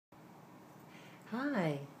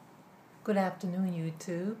Hi, good afternoon,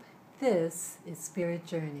 YouTube. This is Spirit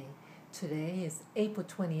Journey. Today is April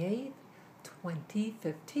 28th,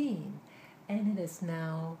 2015, and it is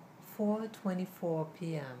now 4:24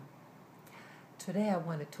 p.m. Today I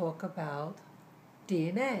want to talk about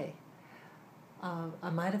DNA. I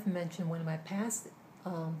might have mentioned one of my past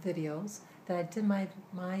videos that I did my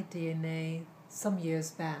DNA some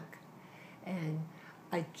years back, and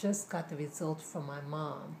I just got the results from my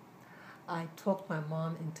mom. I talked my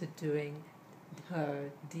mom into doing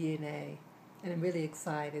her DNA, and I'm really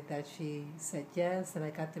excited that she said yes, and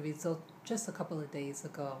I got the result just a couple of days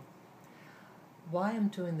ago. Why I'm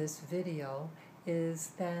doing this video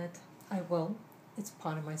is that it's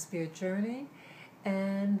part of my spirit journey,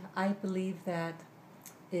 and I believe that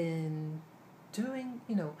in doing,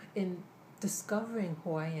 in discovering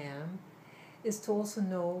who I am, is to also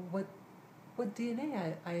know what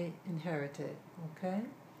DNA I inherited, okay?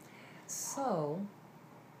 So,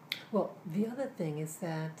 the other thing is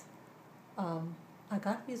that I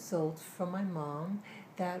got results from my mom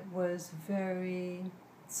that was very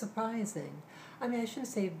surprising. I mean, I shouldn't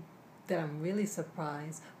say that I'm really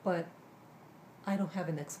surprised, but I don't have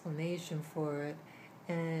an explanation for it.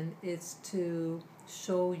 And it's to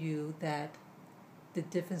show you that the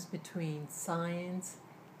difference between science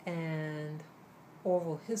and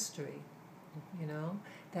oral history,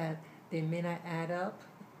 that they may not add up.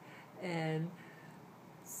 And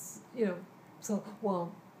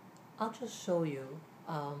I'll just show you.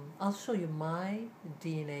 I'll show you my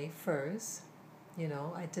DNA first.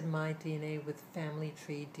 I did my DNA with Family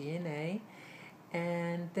Tree DNA,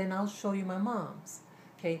 and then I'll show you my mom's.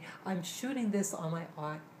 Okay, I'm shooting this on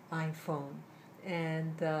my iPhone,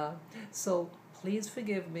 and so please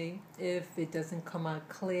forgive me if it doesn't come out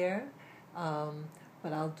clear,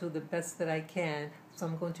 but I'll do the best that I can. So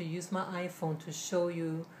I'm going to use my iPhone to show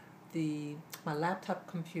you my laptop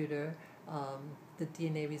computer, the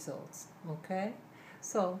DNA results. Okay,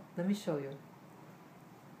 so let me show you.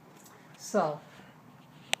 So,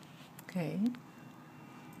 okay,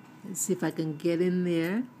 let's see if I can get in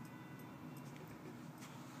there.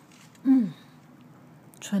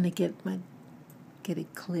 Trying to get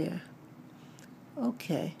it clear.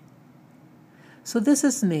 Okay, so this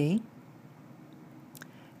is me,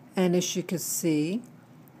 and as you can see,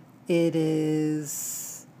 it is,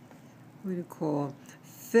 what do you call,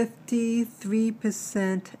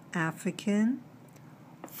 53% African,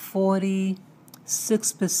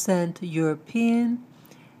 46% European,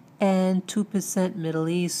 and 2% Middle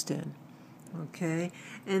Eastern. Okay,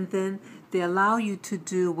 and then they allow you to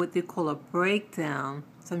do what they call a breakdown.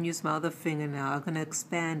 So I'm using my other finger now. I'm going to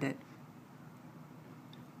expand it.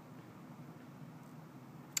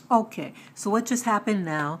 Okay, so what just happened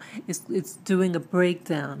now is it's doing a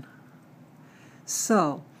breakdown.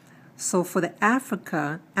 So for the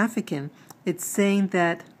African, it's saying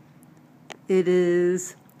that it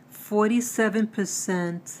is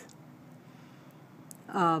 47%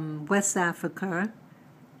 West Africa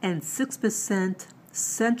and 6%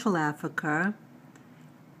 Central Africa.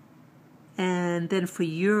 And then for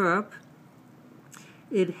Europe,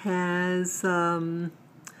 it has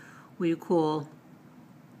what you call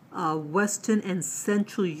Western and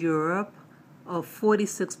Central Europe of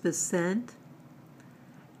 46%.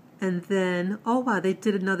 And then, oh wow, they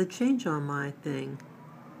did another change on my thing.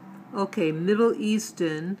 Okay, Middle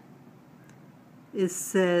Eastern, it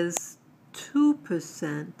says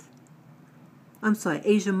 2%. I'm sorry,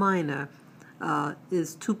 Asia Minor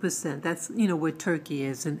is 2%. That's, where Turkey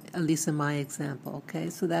is, at least in my example,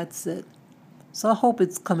 okay? So that's it. So I hope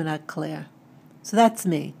it's coming out clear. So that's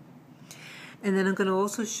me. And then I'm going to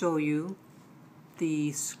also show you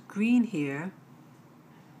the screen here.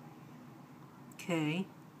 Okay.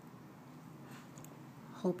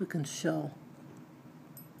 Hope it can show.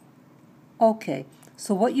 Okay,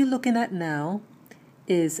 so what you're looking at now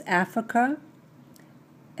is Africa,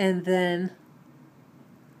 and then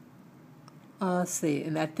let's see,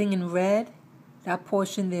 and that thing in red, that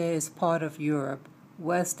portion there is part of Europe,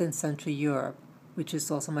 West and Central Europe, which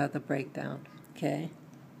is also my other breakdown. Okay,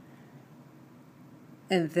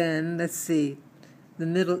 and then let's see, the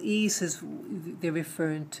Middle East is, they're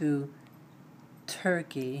referring to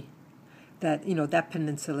Turkey, that that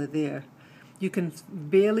peninsula there. You can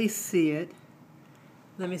barely see it.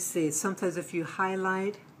 Let me see. Sometimes if you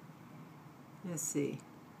highlight, let's see.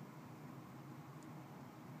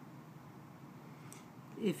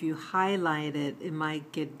 If you highlight it, it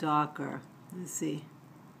might get darker. Let's see.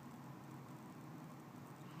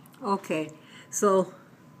 Okay, so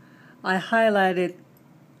I highlighted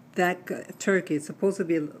that Turkey. It's supposed to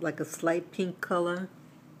be like a slight pink color.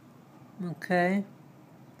 Okay.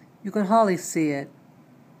 You can hardly see it,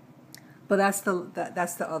 but that's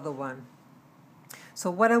the other one. So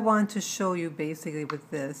what I want to show you basically with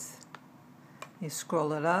this, you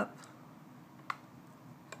scroll it up.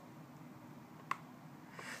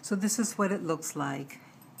 So this is what it looks like.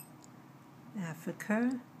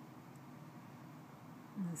 Africa.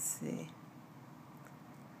 Let's see.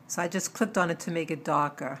 So I just clicked on it to make it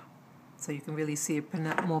darker, so you can really see it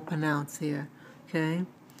more pronounced here. Okay.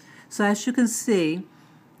 So as you can see,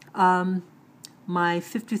 my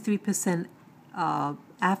 53%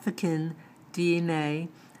 African DNA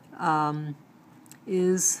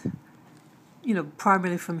is,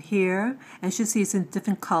 primarily from here. And you should see it's in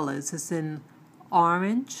different colors. It's in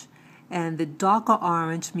orange, and the darker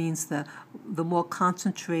orange means the more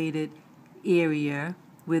concentrated area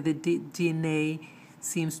where the DNA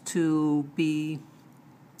seems to be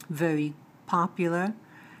very popular,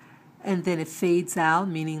 and then it fades out,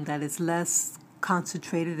 meaning that it's less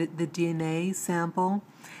concentrated, the DNA sample.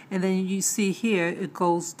 And then you see here it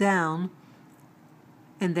goes down,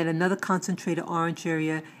 and then another concentrated orange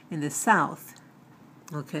area in the south.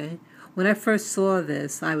 Okay. When I first saw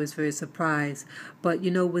this, I was very surprised. But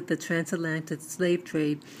with the transatlantic slave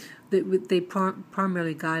trade, they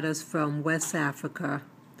primarily got us from West Africa,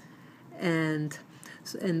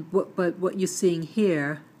 but what you're seeing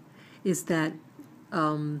here is that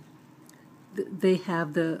they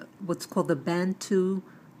have what's called the Bantu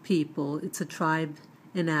people. It's a tribe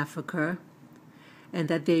in Africa, and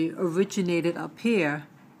that they originated up here,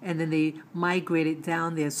 and then they migrated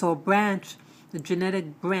down there. So the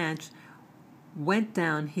genetic branch went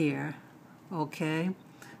down here, okay?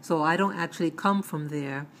 So I don't actually come from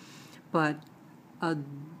there, but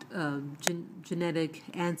genetic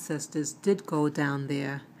ancestors did go down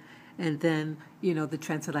there. And then, the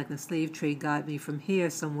transatlantic slave trade got me from here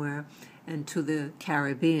somewhere and to the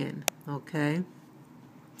Caribbean, okay?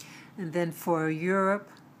 And then for Europe,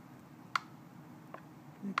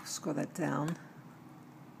 let me scroll that down.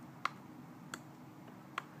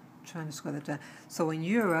 I'm trying to scroll that down. So in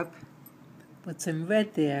Europe, what's in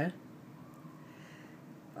red there,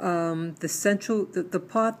 the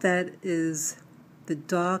part that is the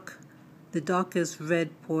darkest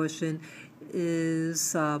red portion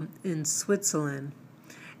is in Switzerland,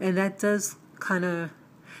 and that does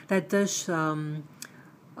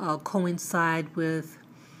coincide with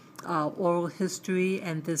oral history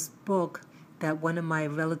and this book that one of my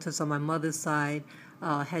relatives on my mother's side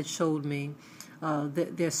had showed me,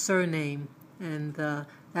 their surname, and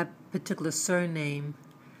that particular surname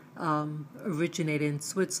originated in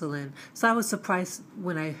Switzerland. So I was surprised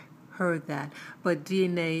when I heard that, but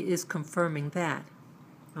DNA is confirming that.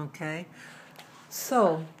 Okay,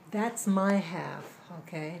 so that's my half.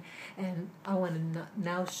 Okay, and I want to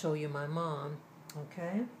now show you my mom.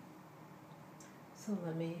 Okay, so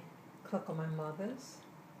let me click on my mother's.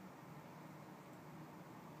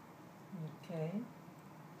 Okay,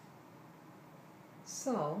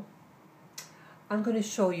 so I'm going to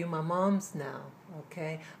show you my mom's now.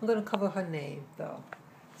 Okay, I'm going to cover her name though.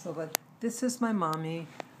 So, but this is my mommy.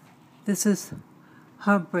 This is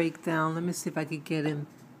her breakdown. Let me see if I can get in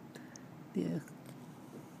there.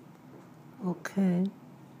 Okay,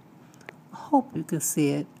 I hope you can see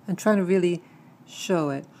it. I'm trying to really show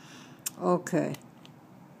it. Okay,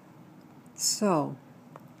 so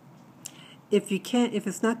if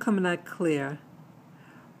it's not coming out clear,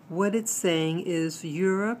 what it's saying is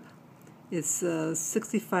Europe is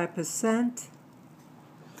 65%,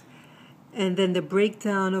 and then the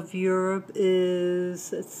breakdown of Europe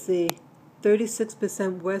is, let's see,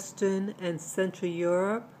 36% Western and Central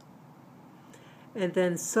Europe, and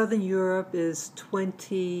then Southern Europe is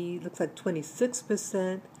looks like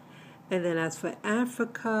 26%, and then as for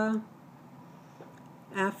Africa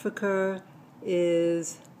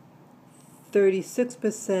is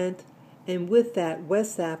 36%, and with that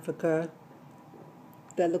West Africa,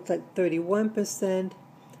 that looks like 31%,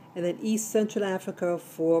 and then East Central Africa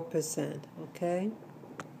 4%, okay?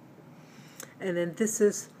 And then this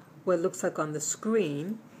is what it looks like on the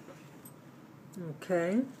screen,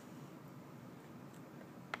 okay?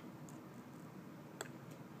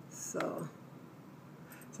 So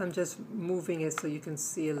I'm just moving it so you can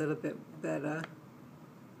see a little bit better.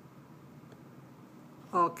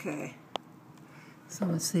 Okay, so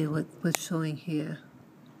let's see what's showing here.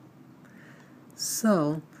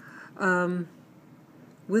 So,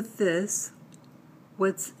 with this,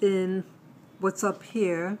 what's up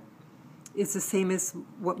here is the same as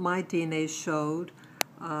what my DNA showed,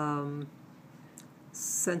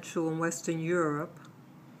 Central and Western Europe,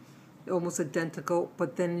 almost identical,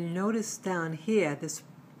 but then notice down here, this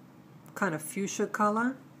kind of fuchsia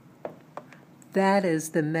color, that is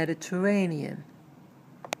the Mediterranean.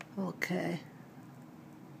 Okay.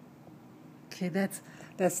 Okay,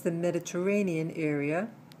 that's the Mediterranean area,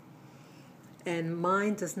 and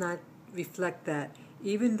mine does not reflect that.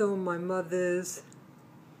 Even though my mother's,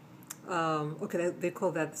 okay, they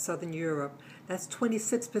call that Southern Europe. That's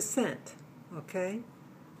 26%. Okay,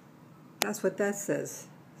 that's what that says.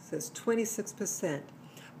 It says 26%,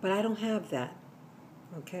 but I don't have that.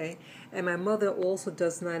 Okay, and my mother also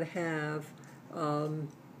does not have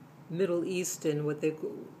Middle Eastern, what they,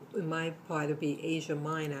 in my part, would be Asia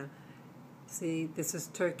Minor. See, this is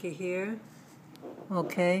Turkey here.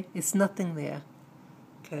 Okay, it's nothing there.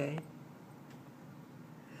 Okay,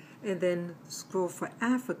 and then scroll for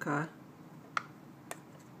Africa.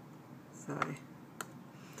 Sorry,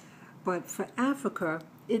 but for Africa,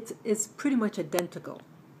 it's pretty much identical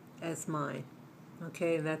as mine.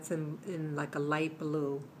 Okay, that's in like a light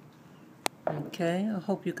blue. Okay, I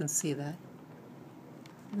hope you can see that.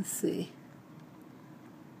 Let's see.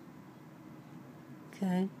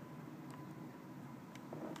 Okay.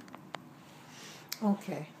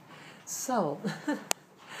 Okay, so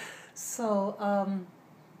so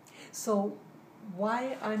so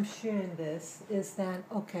why I'm sharing this is that,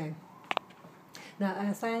 okay, now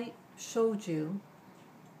as I showed you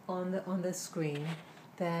on the screen,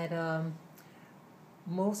 that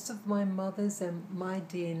most of my mother's and my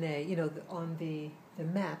DNA, on the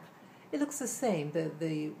map, it looks the same.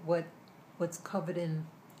 The what's covered in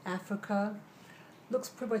Africa looks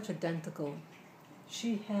pretty much identical.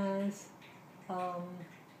 She has what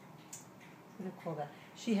do you call that?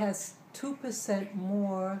 She has 2%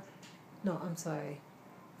 more. No, I'm sorry.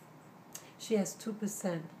 She has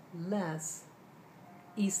 2% less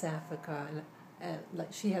East Africa, and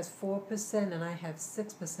like she has 4%, and I have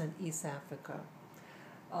 6% East Africa.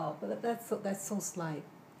 But that's so slight,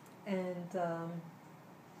 and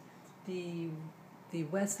the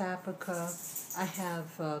West Africa, I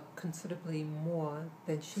have considerably more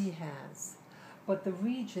than she has, but the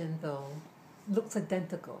region though looks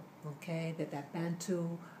identical. Okay, that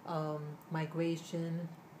Bantu migration,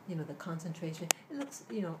 the concentration, it looks,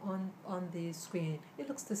 on the screen, it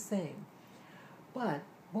looks the same. But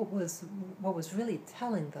what was really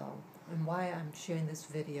telling though, and why I'm sharing this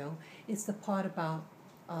video, is the part about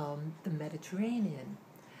the Mediterranean.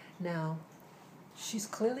 Now, she's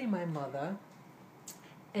clearly my mother,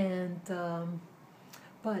 and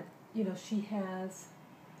but she has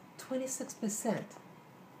 26%,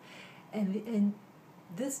 and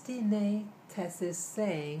this DNA test is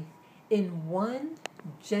saying in one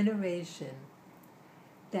generation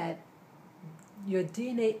that your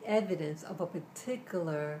DNA evidence of a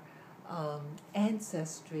particular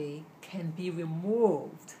ancestry can be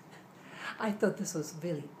removed. I thought this was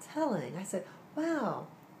really telling. I said, wow.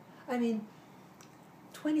 I mean,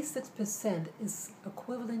 26% is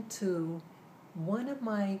equivalent to one of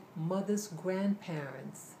my mother's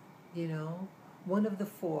grandparents, one of the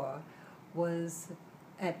four was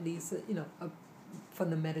at least, from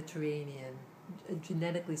the Mediterranean,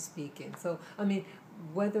 genetically speaking. So, I mean,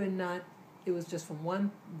 whether or not it was just from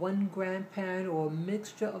one grandparent or a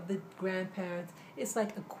mixture of the grandparents, it's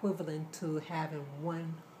like equivalent to having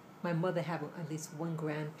my mother having at least one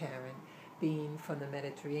grandparent being from the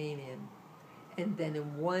Mediterranean. And then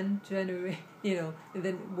in one generation, and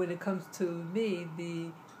then when it comes to me,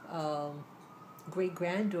 the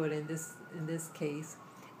great-granddaughter in this case,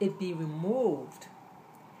 it be removed.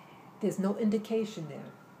 There's no indication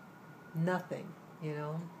there. Nothing,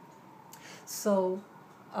 So,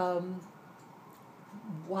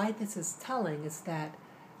 why this is telling is that,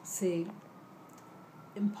 see,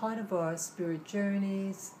 in part of our spirit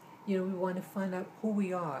journeys, we want to find out who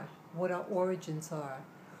we are, what our origins are.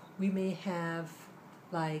 We may have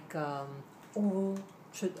like oral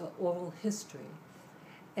history,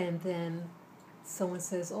 and then someone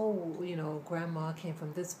says, oh, grandma came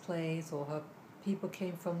from this place, or her people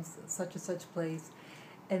came from such and such place,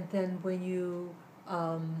 and then when you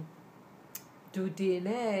do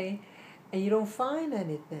DNA, and you don't find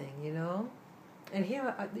anything, and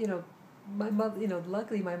here, my mother,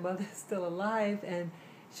 luckily my mother is still alive, and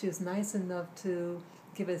she was nice enough to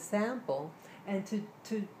give a sample and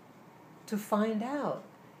to find out,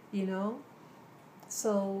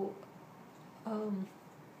 So,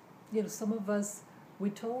 some of us, we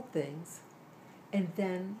told things, and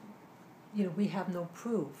then, we have no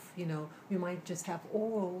proof. We might just have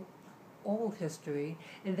oral history,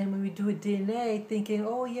 and then when we do a DNA, thinking,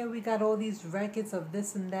 oh yeah, we got all these records of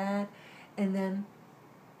this and that, and then,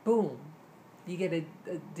 boom, you get a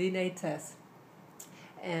DNA test,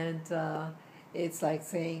 and it's like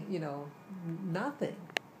saying, nothing.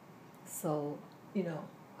 So,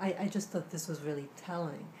 I just thought this was really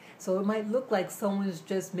telling. So it might look like someone's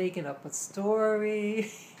just making up a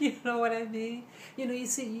story. You know what I mean? You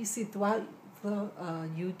see throughout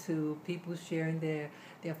YouTube people sharing their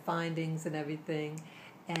findings and everything,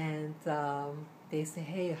 and they say,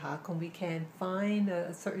 hey, how come we can't find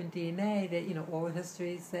a certain DNA that, oral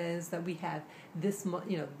history says that we have this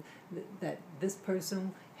that this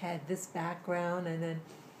person had this background, and then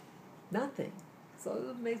nothing. So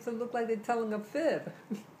it makes it look like they're telling a fib.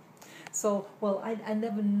 So, well, I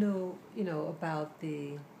never knew, about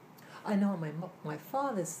I know on my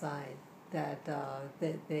father's side that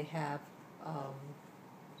they have, um,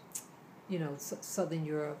 Southern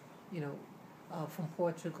Europe, from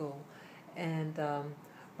Portugal, and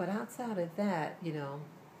but outside of that,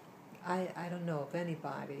 I don't know of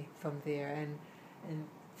anybody from there, and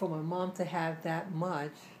for my mom to have that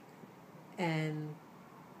much, and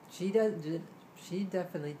she does. She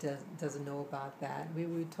definitely doesn't know about that. We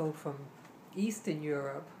were told from Eastern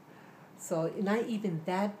Europe, so not even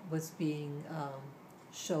that was being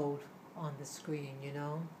showed on the screen.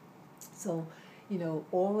 So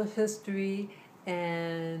oral history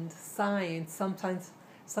and science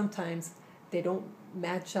sometimes they don't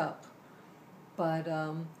match up, but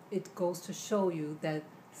it goes to show you that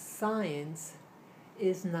science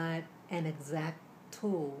is not an exact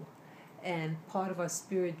tool, and part of our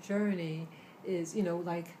spirit journey is,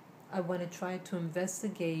 like, I want to try to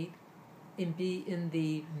investigate and be in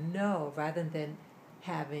the know rather than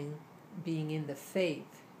being in the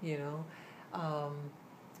faith,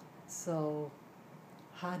 so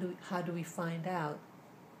how do we find out?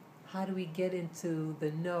 How do we get into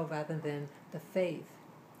the know rather than the faith,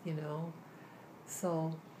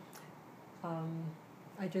 so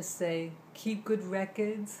I just say keep good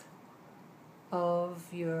records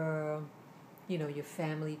of your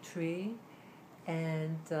family tree,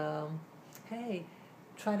 and hey,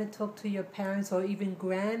 try to talk to your parents or even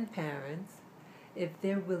grandparents if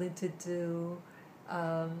they're willing to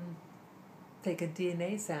take a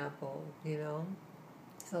DNA sample.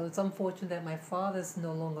 So it's unfortunate that my father's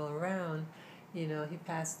no longer around. He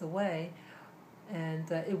passed away, and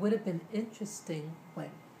it would have been interesting what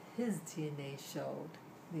his DNA showed.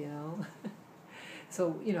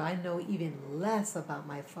 So I know even less about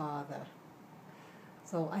my father.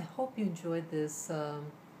 So I hope you enjoyed this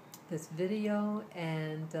video,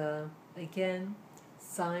 and again,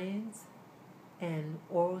 science and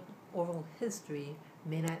oral history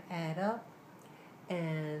may not add up,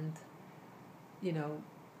 and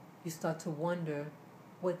you start to wonder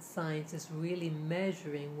what science is really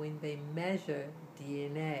measuring when they measure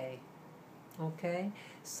DNA. Okay?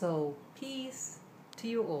 So peace to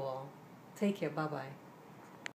you all. Take care. Bye-bye.